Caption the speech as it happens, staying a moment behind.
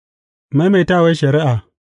Maimaitawar Shari'a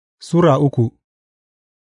Sura uku.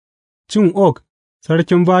 Cin Og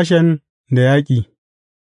sarkin Bashan da yaƙi.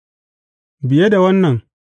 Biye da wannan,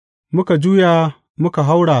 muka juya muka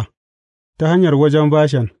haura ta hanyar wajen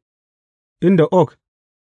Bashan, inda Og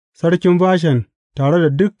sarkin Bashan tare da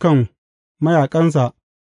dukan mayaƙansa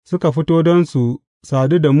suka fito don su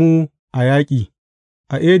sadu da mu a yaƙi,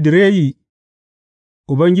 a Edireyi,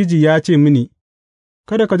 Ubangiji ya ce mini,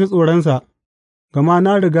 Kada ka ji tsoronsa, gama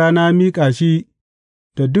na riga na miƙa shi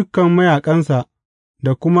da dukan mayaƙansa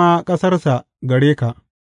da kuma ƙasarsa gare ka,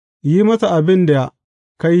 yi masa abin da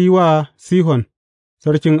ka yi wa Sihon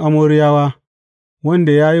sarkin Amoriyawa,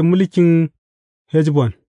 wanda ya yi mulkin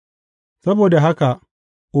Heshbon. Saboda haka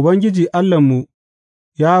Ubangiji Allahnmu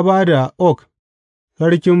ya ba da Og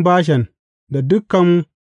sarkin Bashan da dukan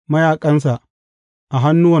mayaƙansa a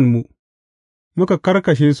hannuwanmu, muka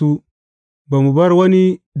karkashe su, ba mu bar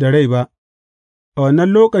wani da rai ba. A wannan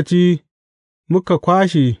lokaci muka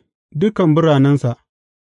kwashe dukan biranensa,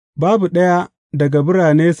 babu ɗaya daga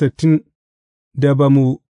birane 60 da ba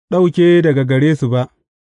mu ɗauke daga gare su ba,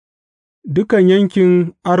 dukan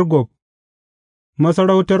yankin Argob,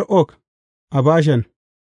 masarautar Og a Bashan,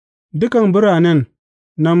 dukan biranen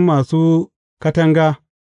nan masu katanga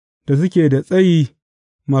da suke da tsayi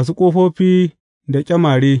masu ƙofofi da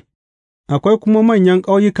ƙyamare, akwai kuma manyan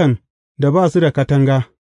ƙauyukan da ba su da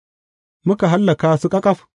katanga, muka hallaka su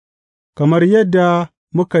ƙaƙaf, kamar yadda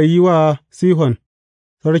muka yi wa Sihon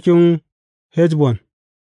sarkin Heshbon,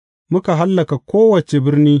 muka hallaka kowace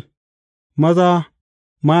birni, maza,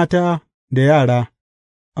 mata da yara,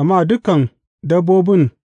 amma dukan dabbobin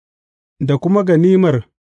da kuma ganimar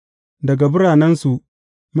daga biranensu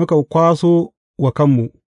muka kwaso wa kanmu.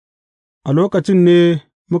 A lokacin ne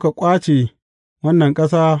muka ƙwace wannan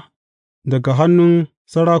ƙasa daga hannun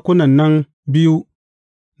sarakunan nan biyu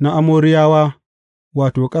na Amoriyawa,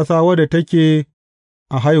 wato, ƙasa wadda take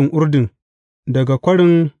a hayin Urdun, daga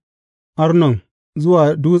kwarin Arnon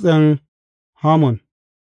zuwa dutsen Hermon.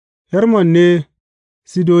 Hermon ne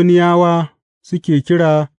Sidoniyawa suke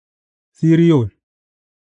kira Siriyon,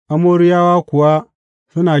 Amoriyawa kuwa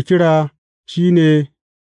suna kira shi ne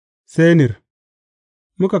Senir.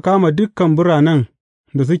 Muka kama dukan biranen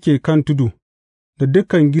da suke kan tudu, da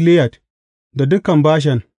dukan Gileyad, da dukan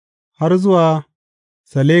Bashan, har zuwa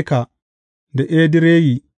Saleka da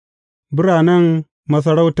Edireyi, biranen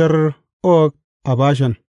masarautar Og a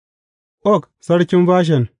Bashan. Og sarkin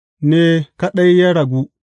Bashan ne kaɗai ya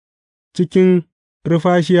ragu cikin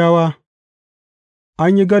Refashiyawa,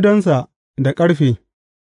 an yi gadonsa da ƙarfe,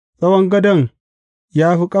 tsawon gadon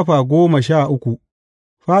ya fi ƙafa 13,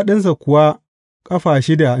 fāɗinsa kuwa ƙafa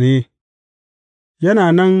 6 ne,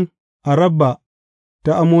 yana nan a Rabba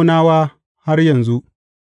ta Ammonawa har yanzu.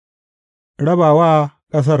 Raba wa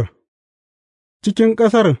ƙasar. Cikin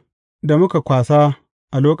ƙasar da muka kwasa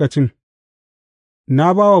a lokacin,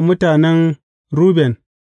 na ba wa mutanen Ruben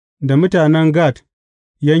da mutanen Gad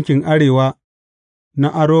yankin arewa na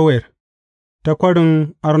Arower ta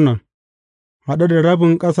kwarin Arnon, haɗe da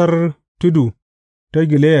rabin ƙasar tudu ta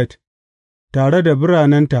Gileyad tare da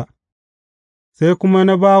biranenta, sai kuma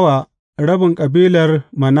na ba wa rabin kabilar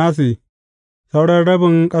Manasse sauran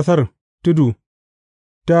rabin ƙasar tudu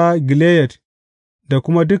ta Gileyad da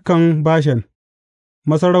kuma dukan Bashan,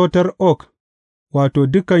 masarautar Og, wato,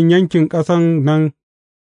 dukan yankin ƙasan nan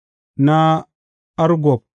na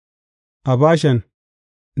Argob a Bashan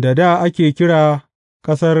da dā ake kira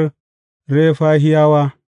ƙasar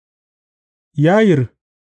Refahiyawa. Yayir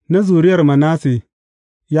na zuriyar Manasse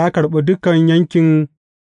ya karɓi dukan yankin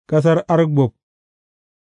ƙasar Argob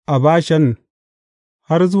a Bashan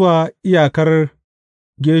har zuwa iyakar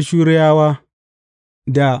Geshurawa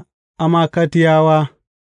da Ma'akatiyawa,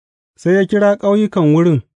 sai ya kira ƙauyukan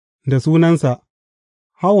wurin da sunansa,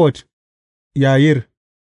 Hawwot Yayir.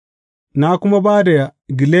 Na kuma ba da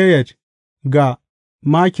Gileyad ga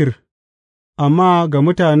Makir, amma ga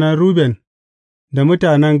mutanen Ruben da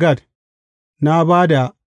mutanen Gad, na ba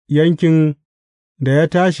da yankin da ya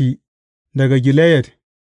tashi daga Gileyad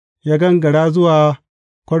ya gangara zuwa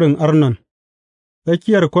kwarin Arnon,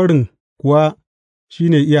 tsakiyar kwarin kuwa shi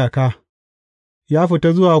ne iyaka, ya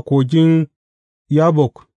fita zuwa kogin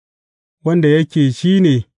Yabbok, wanda yake shi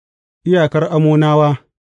ne iyakar Ammonawa,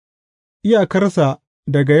 iyakarsa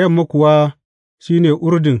daga yamma kuwa shi ne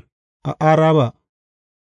Urdun a Araba,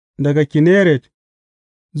 daga Kinneret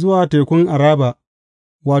zuwa tekun Araba,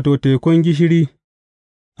 wato, Tekun Gishiri,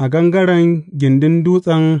 a gangaren gindin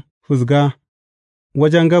Dutsen Fisga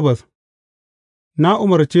wajen gabas. Na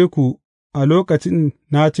umarce ku a lokacin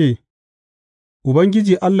na ce,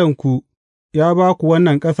 Ubangiji Allahnku ya ba ku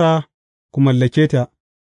wannan ƙasa ku mallake ta,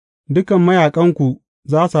 dukan mayaƙanku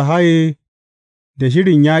za su haye da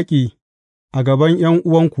shirin yaƙi a gaban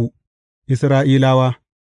 ’yan'uwanku, Isra'ilawa,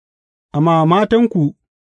 amma matanku,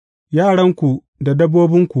 yaranku da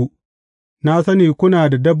dabbobinku, na sani kuna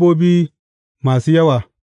da dabbobi masu yawa,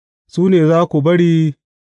 su ne za ku bari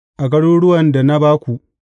a garuruwan da na ba ku.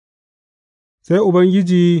 Sai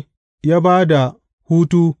Ubangiji ya ba da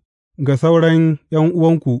hutu ga sauran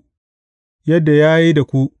 ’yan'uwanku yadda ya yi da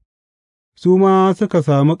ku, su ma suka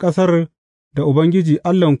sami ƙasar da Ubangiji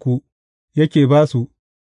Allahnku yake ba su,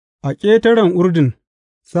 a ƙetaren Urdun,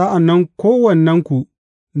 sa'an nan kowannenku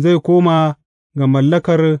zai koma ga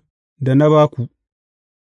mallakar da na ba ku.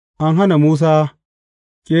 An hana Musa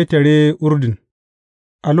ƙetare Urdun.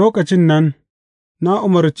 A lokacin nan na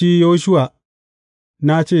umarci Yoshuwa,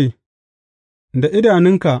 na ce, Da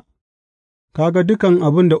idanunka ka ga dukan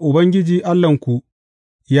abin da Ubangiji Allahnku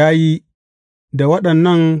ya yi da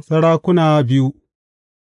waɗannan sarakuna biyu,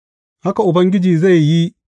 haka Ubangiji zai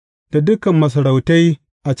yi da dukan masarautai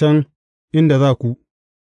a can inda za ku.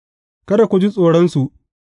 Kada ku ji tsoronsu,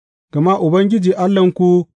 gama Ubangiji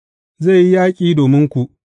Allahnku zai yi yaƙi dominku.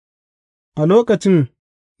 A lokacin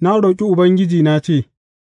na roƙi Ubangiji na ce,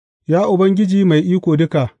 Ya Ubangiji Mai Iko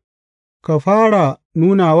Duka, ka fara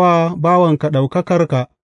nuna wa bawanka ɗaukakarka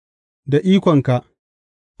da ikonka,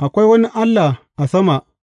 akwai wani Allah a sama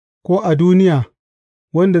ko a duniya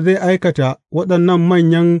wanda zai aikata waɗannan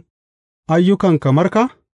manyan ayyukan kamar ka?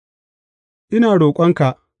 Ina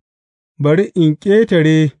roƙonka, bari in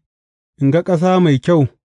ƙetare in ga ƙasa mai kyau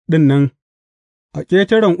ɗin nan a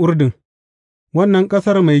ƙetaren Urdun, wannan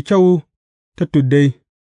ƙasar mai kyau ta tuddai,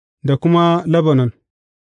 da kuma Lebanon.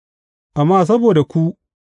 Amma saboda ku,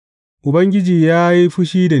 Ubangiji ya yi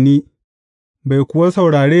fushi da ni, bai kuwa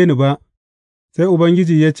saurare ni ba, sai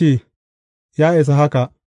Ubangiji ya ce, Ya isa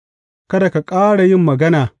haka, kada ka ƙara yin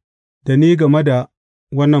magana da ni game da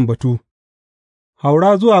wannan batu.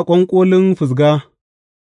 Haura zuwa ƙwanƙolin Fisga,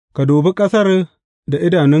 ka dubi ƙasar da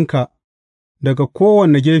idanunka daga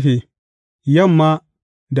kowane gefe, yamma,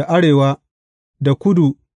 da arewa, da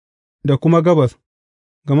kudu, da kuma gabas,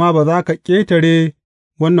 gama ba za ka ƙetare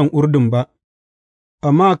wannan Urdun ba.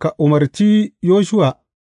 Amma ka umarci Yoshuwa,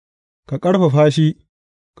 ka ƙarfafa shi,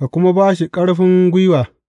 ka kuma ba shi ƙarfin gwiwa,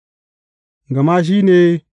 gama shi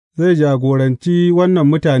ne zai jagoranci wannan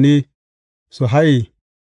mutane su haye,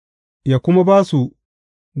 ya kuma ba su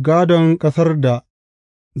gādon ƙasar da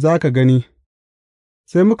za ka gani.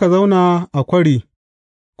 Sai muka zauna a kwari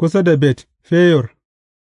kusa da Bet Feyor.